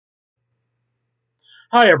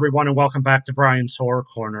Hi, everyone, and welcome back to Brian's Horror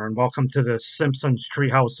Corner, and welcome to the Simpsons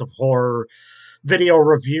Treehouse of Horror video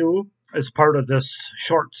review as part of this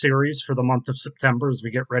short series for the month of September as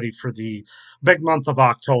we get ready for the big month of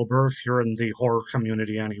October, if you're in the horror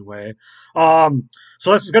community anyway. Um,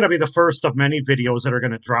 so, this is going to be the first of many videos that are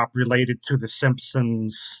going to drop related to the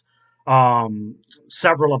Simpsons, um,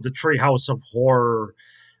 several of the Treehouse of Horror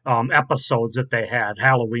episodes that they had,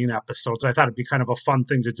 Halloween episodes. I thought it'd be kind of a fun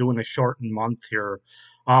thing to do in a shortened month here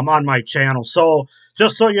on my channel. So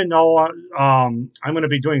just so you know, I'm going to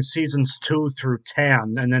be doing seasons 2 through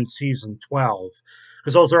 10, and then season 12,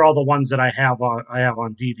 because those are all the ones that I have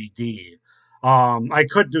on DVD. I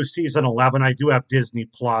could do season 11. I do have Disney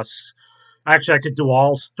Plus. Actually, I could do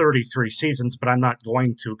all 33 seasons, but I'm not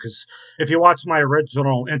going to because if you watch my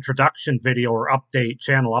original introduction video or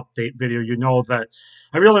channel update video, you know that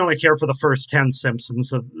I really only care for the first 10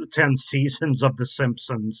 seasons of The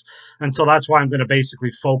Simpsons. And so that's why I'm going to basically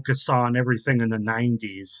focus on everything in the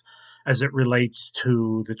 90s as it relates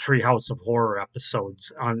to the Treehouse of Horror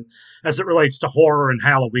episodes, as it relates to horror and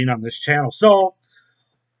Halloween on this channel. So,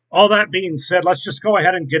 all that being said, let's just go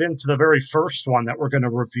ahead and get into the very first one that we're going to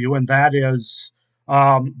review, and that is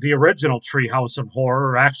the original Treehouse of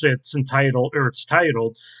Horror. Actually, it's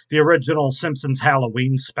titled the original Simpsons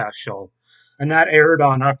Halloween Special, and that aired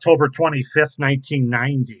on October 25th,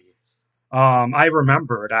 1990. I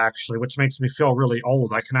remember it actually, which makes me feel really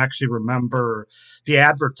old. I can actually remember the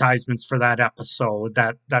advertisements for that episode,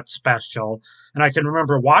 that special, and I can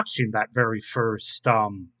remember watching that very first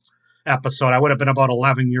episode. I would have been about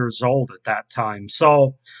 11 years old at that time.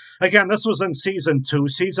 So, again, this was in season 2.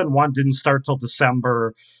 Season 1 didn't start till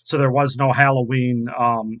December, so there was no Halloween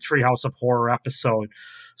Treehouse of Horror episode.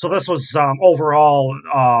 So, this was overall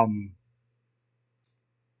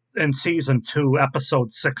in season 2,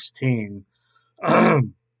 episode 16. I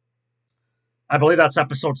believe that's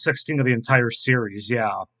episode 16 of the entire series,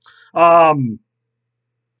 yeah. Um,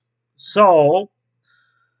 so,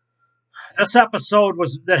 this episode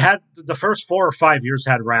was that had the first 4 or 5 years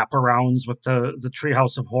had wraparounds with the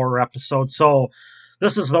Treehouse of Horror episode. So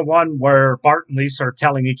this is the one where Bart and Lisa are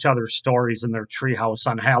telling each other stories in their treehouse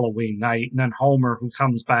on Halloween night, and then Homer, who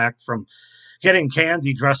comes back from getting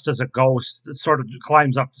candy dressed as a ghost, sort of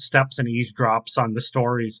climbs up the steps and eavesdrops on the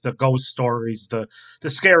stories, the ghost stories, the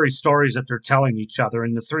scary stories that they're telling each other.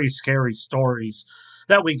 And the three scary stories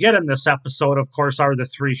that we get in this episode, of course, are the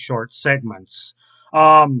three short segments.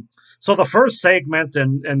 Um, so the first segment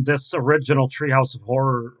in this original Treehouse of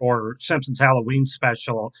Horror or Simpsons Halloween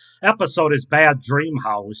Special episode is Bad Dream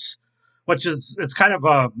House, which is it's kind of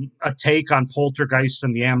a take on Poltergeist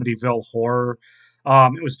and the Amityville Horror.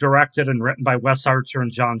 It was directed and written by Wes Archer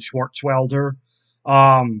and John Swartzwelder.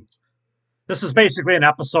 Um, this is basically an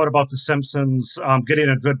episode about the Simpsons getting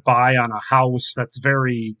a good buy on a house that's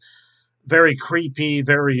very, very creepy,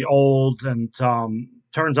 very old, and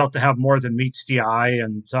turns out to have more than meets the eye.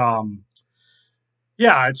 And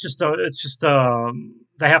yeah,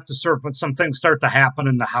 they have to serve, but some things start to happen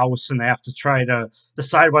in the house, and they have to try to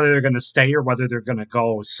decide whether they're going to stay or whether they're going to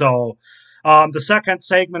go. So, the second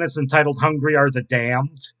segment is entitled "Hungry Are the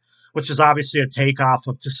Damned," which is obviously a takeoff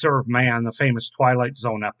of "To Serve Man," the famous Twilight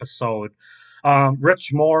Zone episode. Rich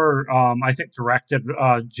Moore, I think, directed.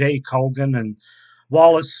 Jay Kogan and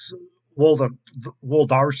Wallace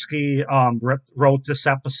Woldarski wrote this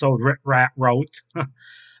episode. Rick Rat wrote.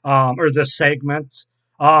 Or this segment.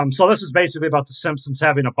 So this is basically about the Simpsons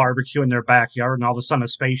having a barbecue in their backyard, and all of a sudden a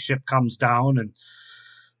spaceship comes down and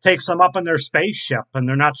takes them up in their spaceship, and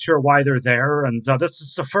they're not sure why they're there. And this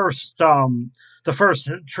is the first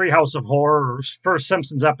Treehouse of Horror, first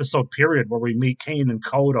Simpsons episode period where we meet Kane and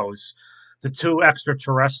Kodos, the two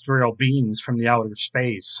extraterrestrial beings from the outer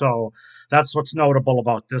space. So that's what's notable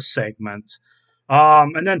about this segment.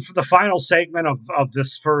 And then for the final segment of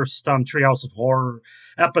this first Treehouse of Horror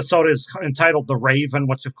episode is entitled The Raven,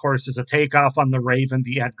 which of course is a takeoff on The Raven,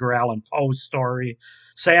 the Allan Poe story.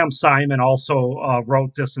 Sam Simon also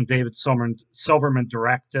wrote this, and David Silverman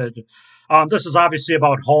directed. This is obviously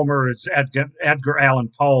about Homer as Edgar Allan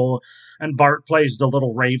Poe, and Bart plays the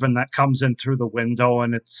little raven that comes in through the window,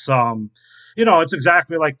 and it's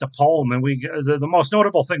exactly like the poem. And the most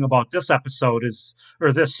notable thing about this episode is,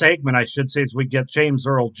 or this segment, I should say, is we get James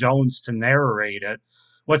Earl Jones to narrate it,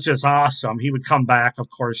 which is awesome. He would come back, of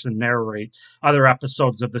course, and narrate other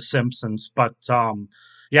episodes of The Simpsons. But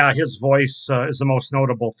yeah, his voice is the most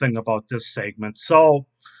notable thing about this segment. So,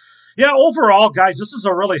 yeah, overall, guys, this is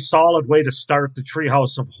a really solid way to start the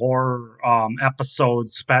Treehouse of Horror episode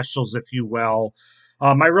specials, if you will.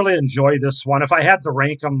 I really enjoy this one. If I had to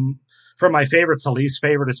rank them from my favorite to least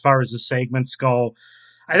favorite as far as the segments go,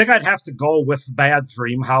 I think I'd have to go with Bad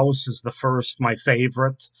Dream House as the first, my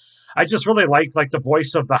favorite. I just really like the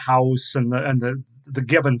voice of the house and the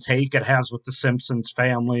give and take it has with the Simpsons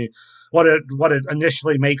family, what it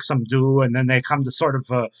initially makes them do, and then they come to sort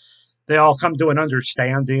of they all come to an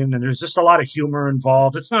understanding, and there's just a lot of humor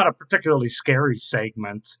involved. It's not a particularly scary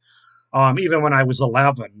segment, even when I was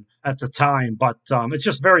 11 at the time. But it's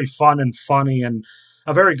just very fun and funny and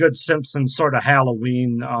a very good Simpsons sort of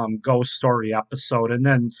Halloween ghost story episode. And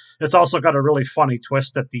then it's also got a really funny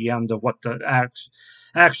twist at the end of what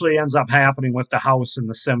actually ends up happening with the house and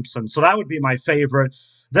the Simpsons. So that would be my favorite.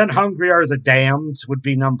 Then Hungry Are the Damned would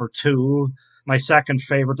be number two. My second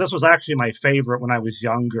favorite. This was actually my favorite when I was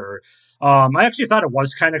younger. I actually thought it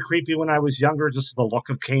was kind of creepy when I was younger, just the look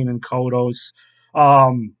of Kane and Kodos.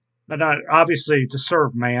 Um, and obviously, To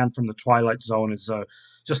Serve Man from the Twilight Zone is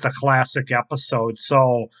just a classic episode.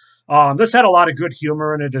 So this had a lot of good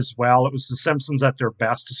humor in it as well. It was The Simpsons at their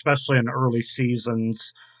best, especially in early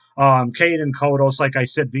seasons. Kate and Kodos, like I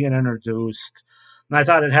said, being introduced. And I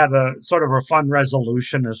thought it had a sort of a fun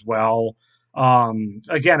resolution as well.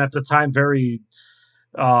 Again, at the time, very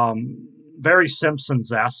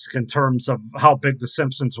Simpsons-esque in terms of how big the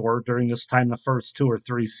Simpsons were during this time, the first two or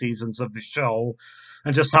three seasons of the show,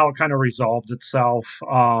 and just how it kind of resolved itself.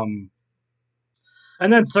 And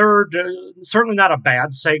then third, certainly not a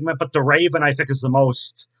bad segment, but The Raven, I think, is the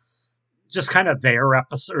most just kind of their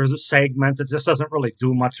episode or segment. It just doesn't really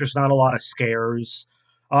do much. There's not a lot of scares.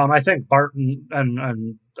 I think Barton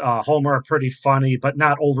and Homer are pretty funny, but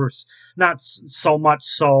not so much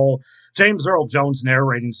so. James Earl Jones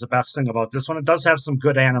narrating is the best thing about this one. It does have some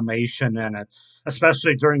good animation in it,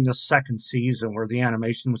 especially during the second season where the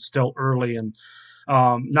animation was still early and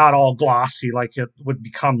not all glossy like it would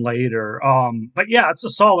become later. But yeah, it's a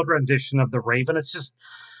solid rendition of The Raven. It's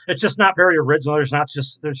just not very original.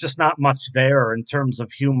 There's just not much there in terms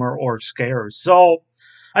of humor or scares. So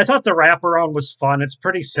I thought the wraparound was fun. It's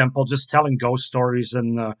pretty simple, just telling ghost stories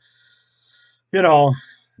in the you know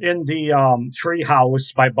in the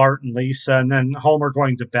treehouse by Bart and Lisa, and then Homer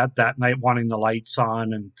going to bed that night wanting the lights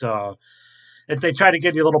on, and they try to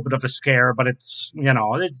give you a little bit of a scare, but it's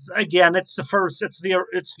again, it's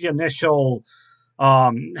the initial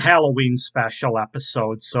Halloween special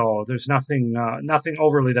episode, so there's nothing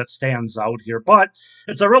overly that stands out here, but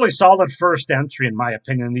it's a really solid first entry in my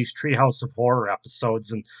opinion in these Treehouse of Horror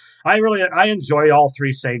episodes, and I enjoy all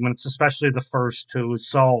three segments, especially the first two.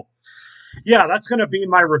 So yeah, that's going to be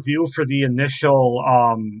my review for the initial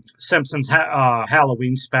Simpsons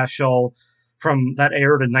Halloween special from that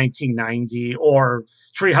aired in 1990, or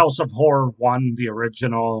Treehouse of Horror 1, the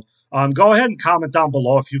original. Go ahead and comment down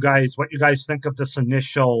below what you guys think of this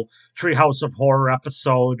initial Treehouse of Horror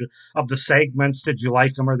episode, of the segments. Did you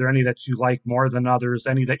like them? Are there any that you like more than others?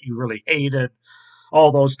 Any that you really hated?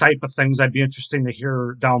 All those type of things. I'd be interesting to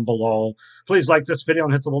hear down below. Please like this video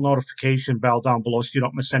and hit the little notification bell down below so you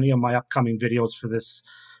don't miss any of my upcoming videos for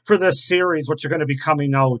this series, which are going to be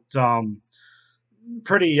coming out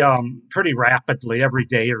pretty rapidly. Every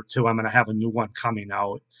day or two I'm going to have a new one coming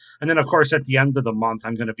out, and then of course at the end of the month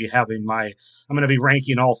I'm going to be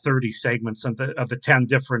ranking all 30 segments of the 10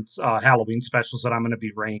 different Halloween specials that I'm going to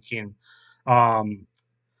be ranking. um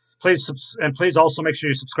please also make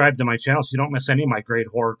sure you subscribe to my channel so you don't miss any of my great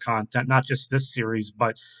horror content, not just this series,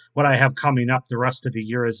 but what I have coming up the rest of the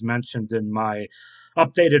year, as mentioned in my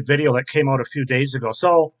updated video that came out a few days ago.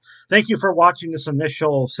 So thank you for watching this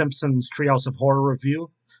initial Simpsons Treehouse of Horror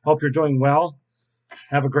review. Hope you're doing well.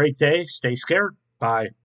 Have a great day. Stay scared. Bye.